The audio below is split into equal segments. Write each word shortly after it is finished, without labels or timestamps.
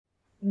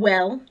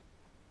Well,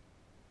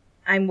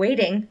 I'm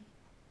waiting.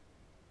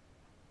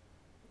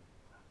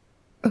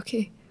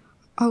 Okay,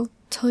 I'll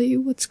tell you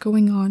what's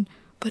going on,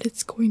 but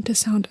it's going to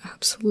sound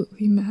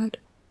absolutely mad.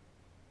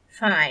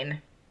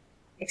 Fine.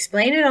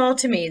 Explain it all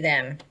to me,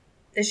 then.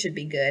 This should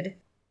be good.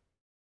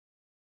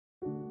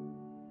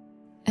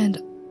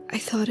 And I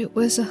thought it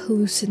was a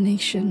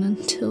hallucination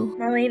until...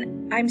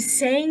 Marlene, I'm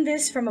saying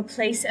this from a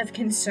place of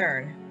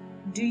concern.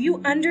 Do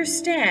you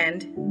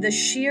understand the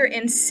sheer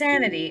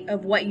insanity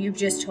of what you've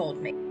just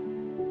told me?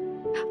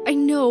 I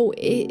know,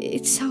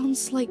 it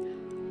sounds like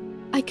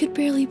I could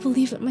barely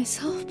believe it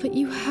myself, but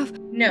you have...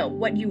 No,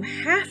 what you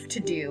have to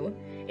do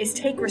is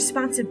take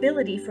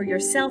responsibility for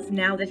yourself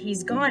now that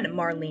he's gone,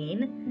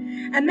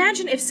 Marlene.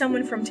 Imagine if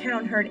someone from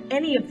town heard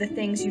any of the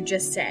things you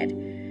just said.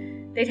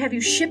 They'd have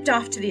you shipped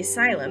off to the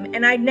asylum,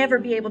 and I'd never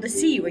be able to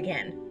see you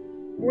again.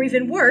 Or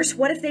even worse,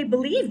 what if they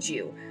believed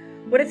you?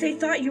 What if they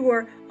thought you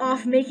were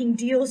off making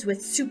deals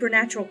with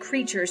supernatural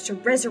creatures to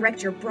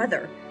resurrect your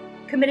brother?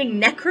 Committing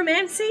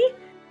necromancy?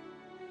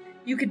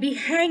 You could be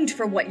hanged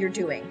for what you're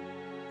doing.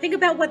 Think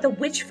about what the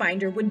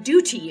Witchfinder would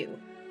do to you.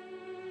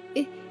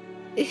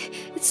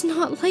 It's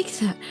not like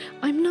that.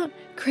 I'm not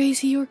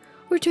crazy or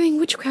doing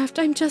witchcraft.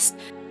 I'm just...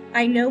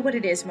 I know what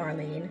it is,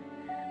 Marlene.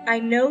 I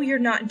know you're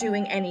not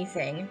doing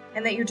anything,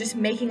 and that you're just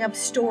making up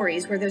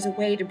stories where there's a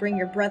way to bring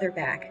your brother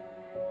back.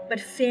 But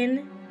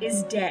Finn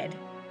is dead.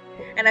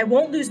 And I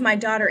won't lose my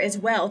daughter as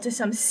well to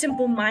some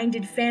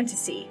simple-minded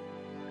fantasy.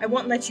 I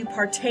won't let you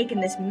partake in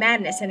this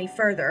madness any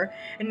further,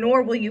 and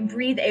nor will you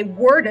breathe a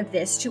word of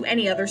this to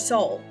any other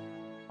soul.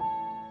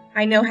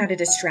 I know how to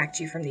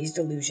distract you from these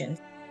delusions.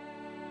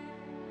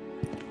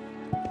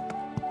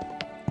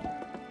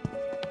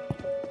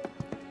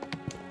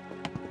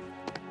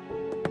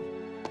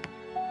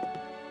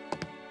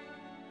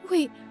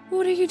 Wait,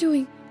 what are you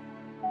doing?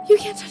 You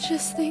can't touch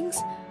those things.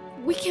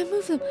 We can't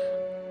move them.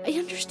 I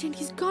understand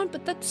he's gone,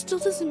 but that still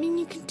doesn't mean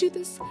you can do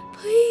this.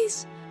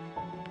 Please.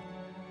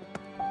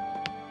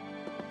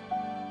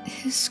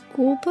 His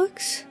school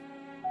books?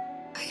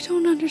 I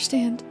don't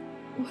understand.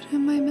 What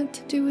am I meant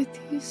to do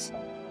with these?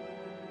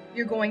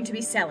 You're going to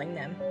be selling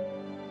them.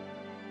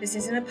 This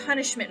isn't a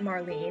punishment,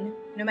 Marlene,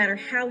 no matter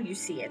how you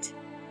see it.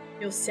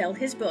 You'll sell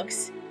his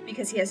books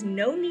because he has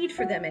no need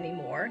for them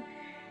anymore,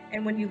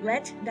 and when you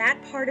let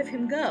that part of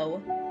him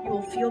go, you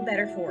will feel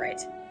better for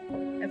it.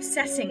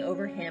 Obsessing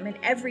over him and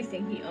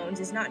everything he owns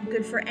is not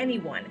good for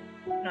anyone,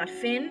 not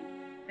Finn,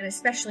 and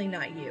especially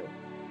not you.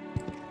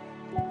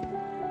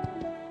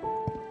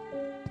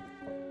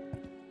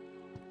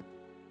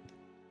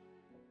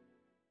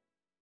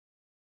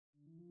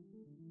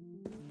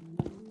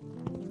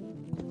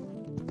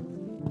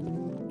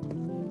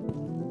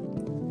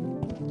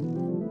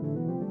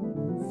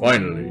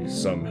 Finally,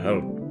 some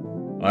help.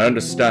 I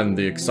understand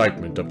the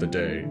excitement of the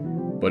day,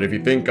 but if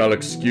you think I'll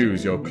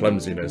excuse your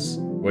clumsiness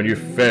when you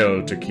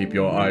fail to keep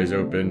your eyes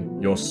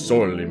open, you're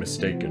sorely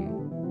mistaken.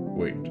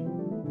 Wait,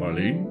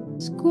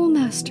 Marlene?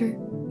 Schoolmaster,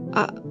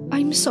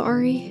 I'm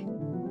sorry.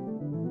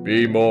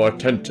 Be more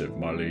attentive,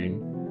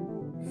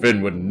 Marlene.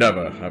 Finn would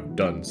never have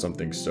done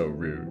something so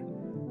rude.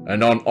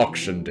 And on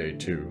auction day,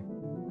 too.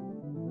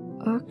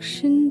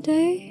 Auction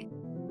day?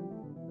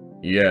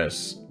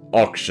 Yes,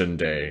 auction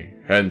day,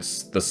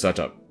 hence the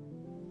setup.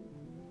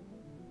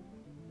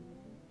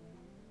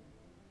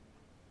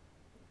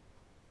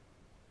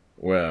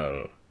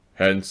 Well,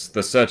 hence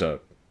the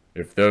setup.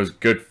 If those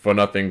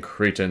good-for-nothing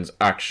cretins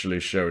actually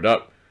showed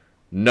up,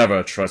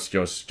 never trust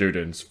your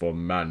students for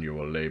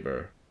manual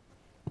labor.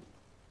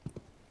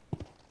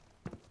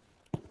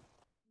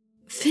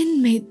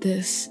 Finn made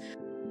this.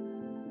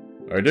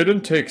 I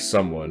didn't take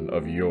someone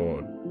of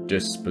your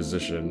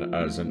disposition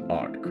as an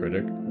art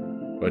critic,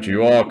 but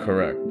you are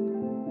correct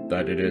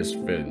that it is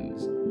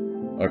Finn's.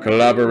 A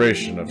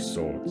collaboration of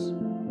sorts.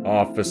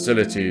 Our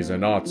facilities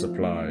and art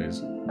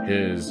supplies,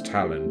 his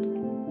talent.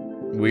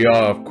 We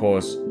are, of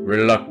course,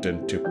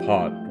 reluctant to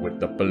part with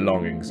the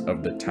belongings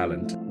of the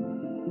talent.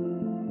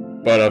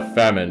 But a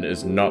famine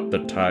is not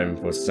the time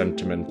for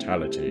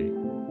sentimentality.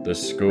 The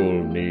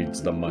school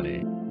needs the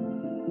money.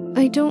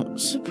 I don't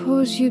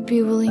suppose you'd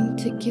be willing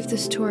to give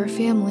this to our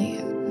family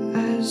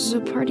as a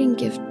parting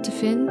gift to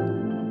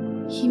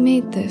Finn? He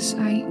made this.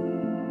 I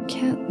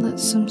can't let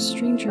some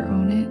stranger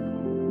own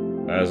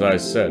it. As I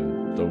said,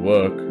 the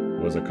work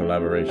was a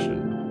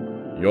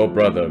collaboration. Your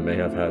brother may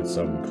have had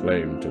some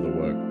claim to the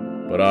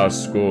work, but our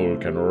school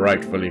can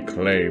rightfully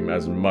claim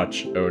as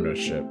much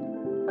ownership.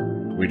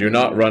 We do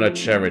not run a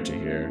charity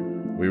here,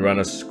 we run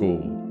a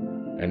school,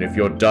 and if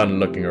you're done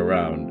looking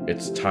around,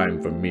 it's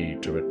time for me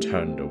to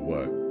return to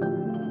work.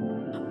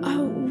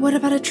 What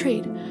about a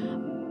trade?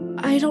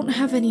 I don't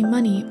have any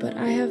money, but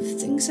I have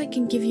things I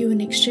can give you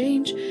in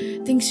exchange,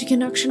 things you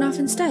can auction off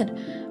instead.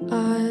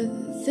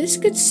 This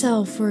could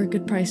sell for a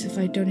good price if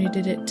I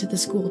donated it to the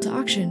school to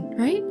auction,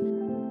 right?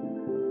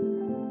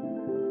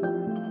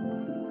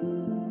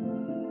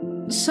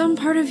 Some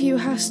part of you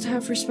has to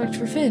have respect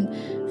for Finn,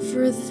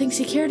 for the things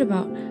he cared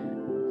about.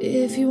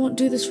 If you won't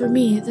do this for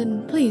me,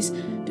 then please,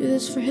 do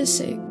this for his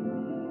sake.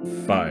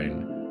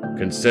 Fine.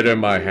 Consider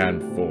my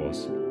hand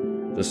forced.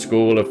 The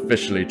school will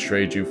officially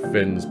trade you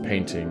Finn's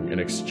painting in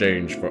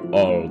exchange for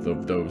all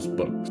of those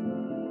books.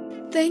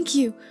 Thank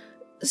you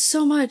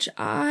so much.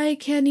 I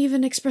can't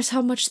even express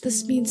how much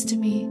this means to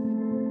me.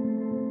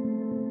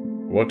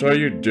 What are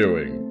you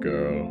doing,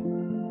 girl?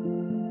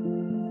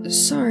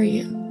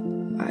 Sorry,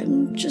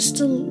 I'm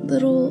just a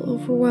little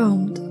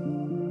overwhelmed.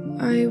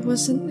 I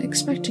wasn't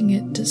expecting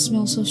it to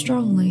smell so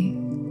strongly,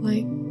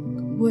 like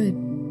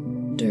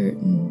wood, dirt,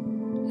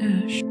 and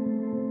ash.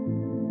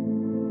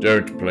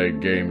 Don't play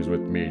games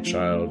with me,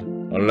 child,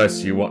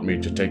 unless you want me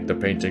to take the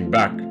painting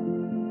back.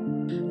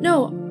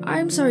 No,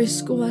 I'm sorry,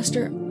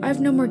 schoolmaster. I've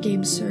no more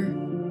games, sir.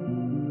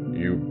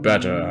 You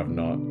better have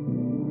not.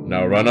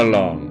 Now run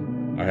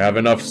along. I have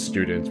enough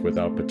students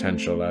without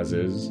potential as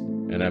is,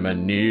 and am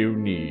in new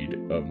need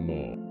of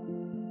more.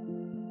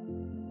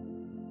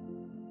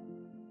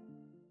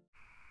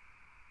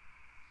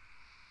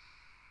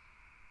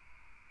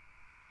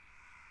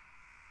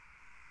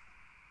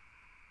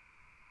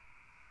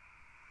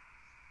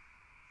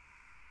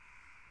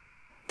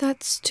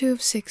 That's 2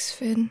 of 6,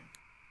 Finn.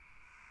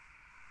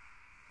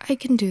 I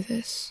can do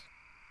this.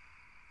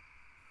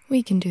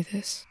 We can do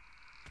this.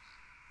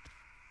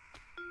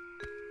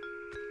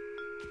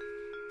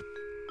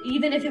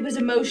 Even if it was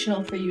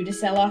emotional for you to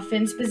sell off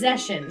Finn's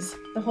possessions,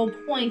 the whole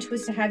point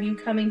was to have you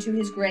coming to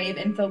his grave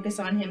and focus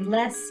on him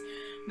less,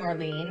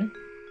 Marlene.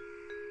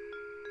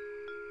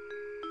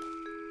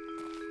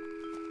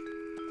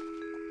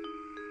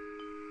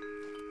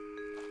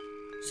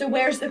 So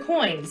where's the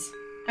coins?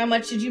 How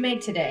much did you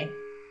make today?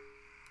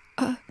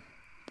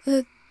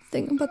 The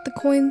thing about the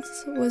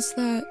coins was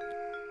that...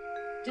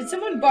 Did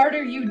someone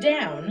barter you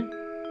down?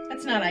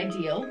 That's not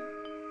ideal.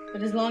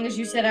 But as long as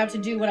you set out to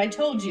do what I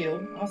told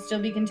you, I'll still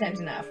be content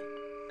enough.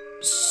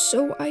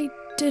 So I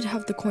did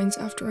have the coins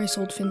after I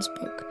sold Finn's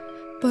book.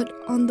 But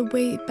on the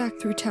way back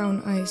through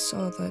town, I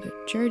saw that a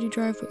charity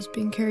drive was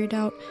being carried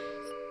out.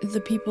 The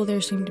people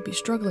there seemed to be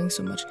struggling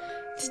so much.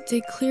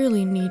 They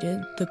clearly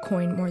needed the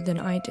coin more than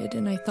I did,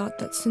 and I thought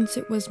that since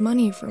it was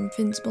money from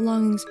Finn's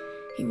belongings,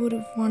 he would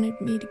have wanted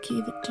me to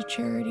give it to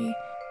charity.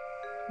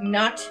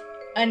 Not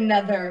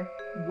another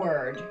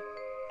word.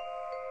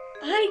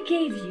 I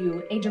gave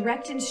you a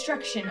direct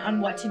instruction on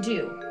what to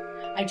do.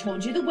 I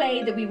told you the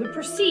way that we would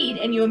proceed,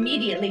 and you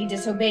immediately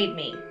disobeyed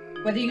me.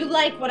 Whether you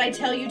like what I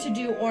tell you to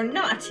do or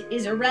not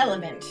is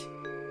irrelevant.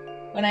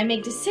 When I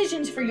make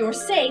decisions for your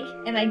sake,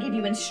 and I give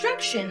you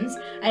instructions,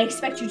 I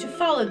expect you to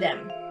follow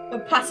them.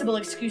 What possible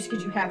excuse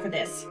could you have for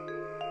this?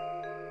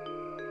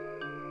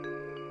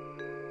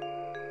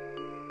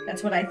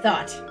 That's what I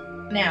thought.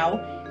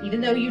 Now, even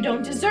though you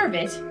don't deserve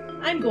it,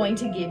 I'm going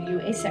to give you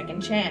a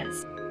second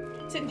chance.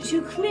 Since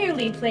you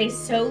clearly place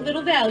so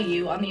little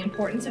value on the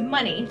importance of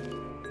money,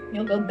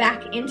 you'll go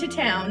back into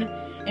town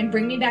and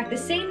bring me back the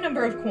same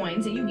number of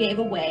coins that you gave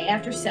away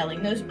after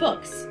selling those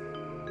books.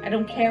 I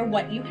don't care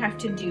what you have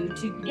to do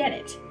to get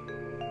it.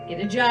 Get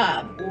a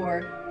job,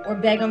 or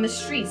beg on the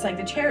streets like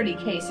the charity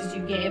cases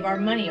you gave our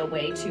money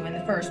away to in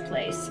the first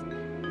place.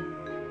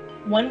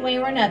 One way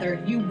or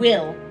another, you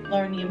will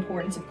learn the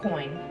importance of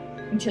coin.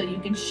 Until you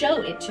can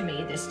show it to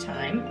me this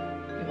time,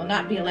 you will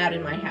not be allowed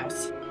in my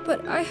house.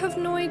 But I have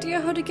no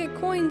idea how to get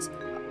coins.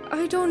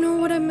 I don't know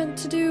what I'm meant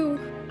to do.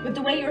 With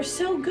the way you're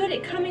so good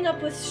at coming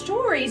up with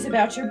stories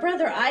about your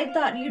brother, I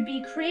thought you'd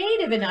be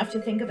creative enough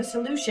to think of a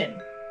solution.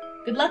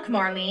 Good luck,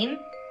 Marlene.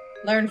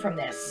 Learn from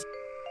this.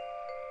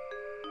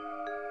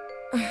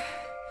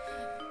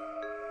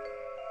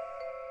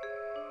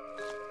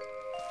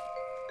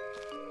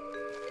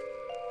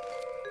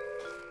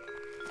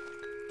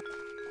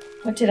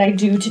 What did I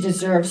do to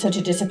deserve such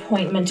a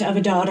disappointment of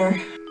a daughter?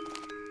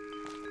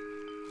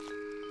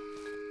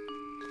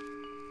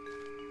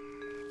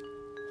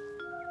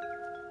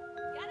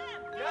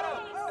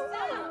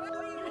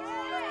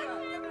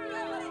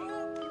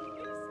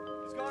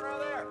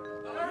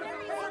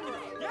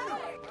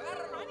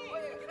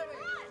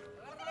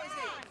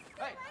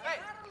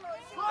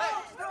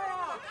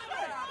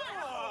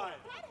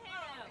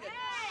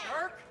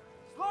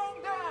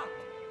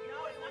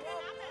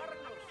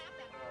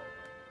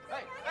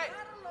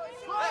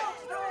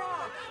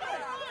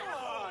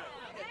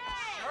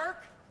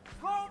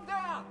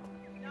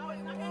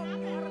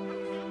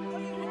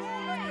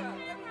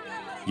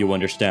 You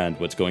understand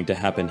what's going to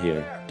happen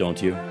here, don't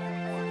you?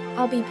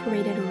 I'll be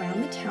paraded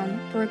around the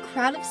town for a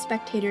crowd of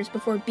spectators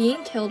before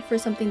being killed for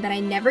something that I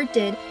never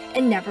did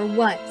and never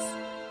was.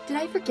 Did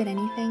I forget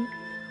anything?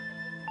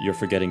 You're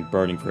forgetting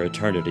burning for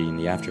eternity in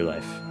the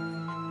afterlife.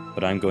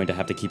 But I'm going to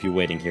have to keep you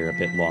waiting here a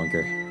bit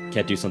longer.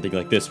 Can't do something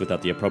like this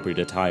without the appropriate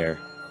attire.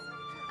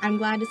 I'm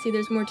glad to see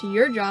there's more to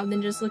your job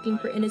than just looking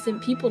for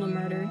innocent people to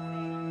murder.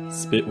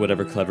 Spit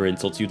whatever clever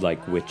insults you'd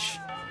like, witch.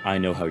 I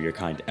know how your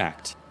kind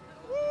act.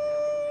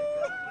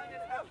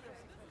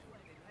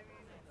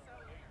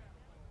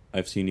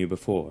 I've seen you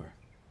before.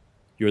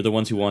 You're the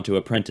ones who want to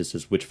apprentice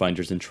as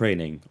witchfinders in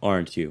training,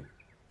 aren't you?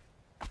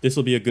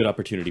 This'll be a good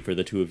opportunity for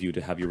the two of you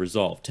to have your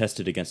resolve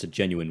tested against a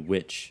genuine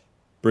witch.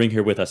 Bring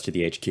her with us to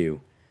the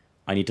HQ.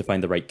 I need to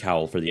find the right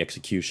cowl for the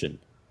execution.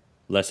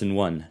 Lesson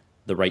 1.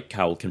 The right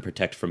cowl can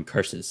protect from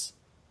curses.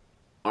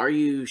 Are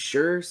you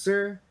sure,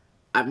 sir?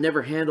 I've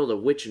never handled a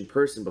witch in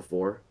person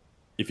before.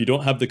 If you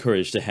don't have the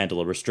courage to handle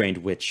a restrained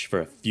witch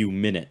for a few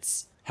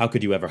minutes, how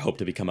could you ever hope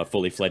to become a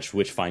fully fledged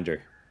witch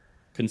finder?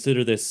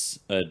 Consider this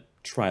a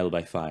trial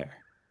by fire.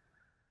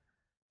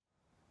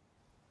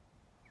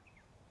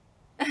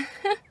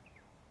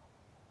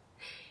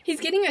 He's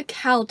getting a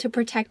cowl to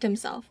protect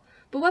himself,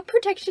 but what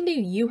protection do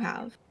you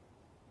have?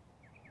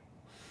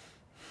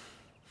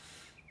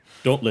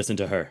 Don't listen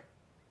to her.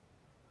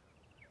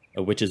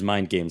 A witch's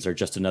mind games are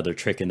just another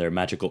trick in their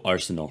magical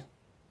arsenal.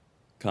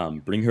 Come,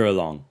 bring her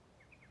along.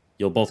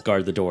 You'll both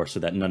guard the door so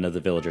that none of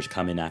the villagers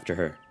come in after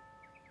her.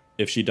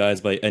 If she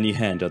dies by any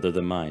hand other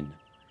than mine,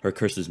 her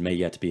curses may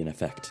yet be in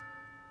effect.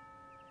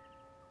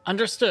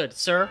 Understood,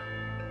 sir.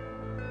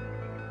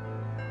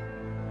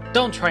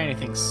 Don't try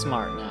anything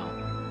smart now.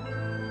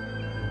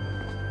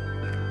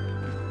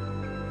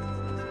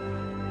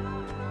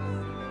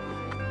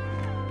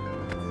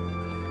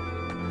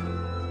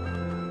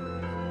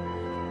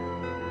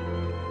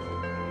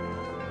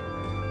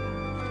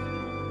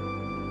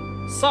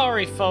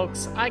 Sorry,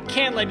 folks. I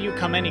can't let you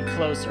come any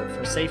closer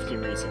for safety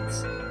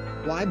reasons.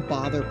 Why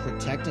bother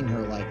protecting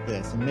her like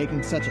this and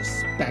making such a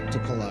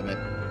spectacle of it?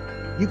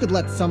 You could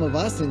let some of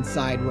us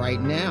inside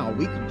right now.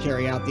 We could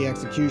carry out the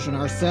execution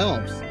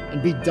ourselves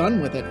and be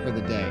done with it for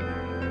the day.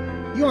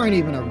 You aren't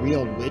even a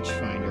real witch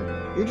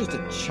finder. You're just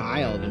a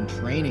child in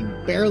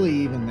training, barely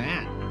even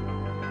that.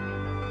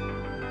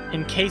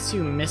 In case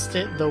you missed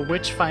it, the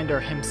Witchfinder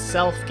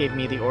himself gave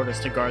me the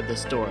orders to guard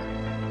this door.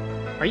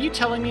 Are you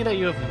telling me that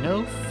you have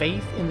no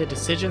faith in the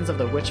decisions of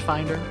the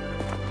Witchfinder?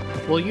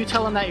 Will you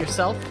tell him that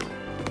yourself?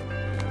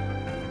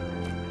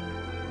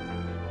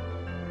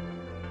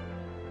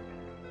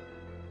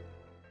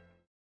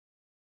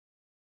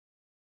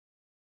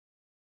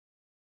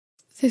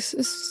 This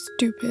is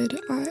stupid.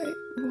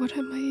 What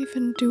am I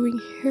even doing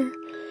here?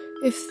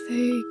 If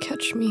they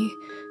catch me,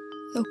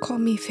 they'll call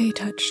me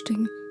Fey-touched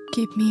and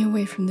keep me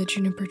away from the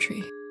Juniper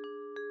tree.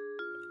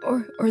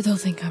 Or they'll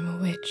think I'm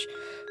a witch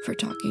for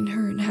talking to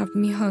her and have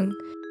me hung.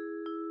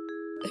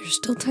 There's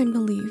still time to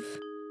leave.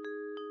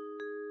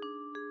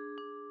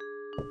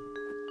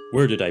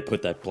 Where did I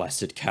put that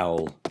blasted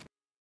cowl?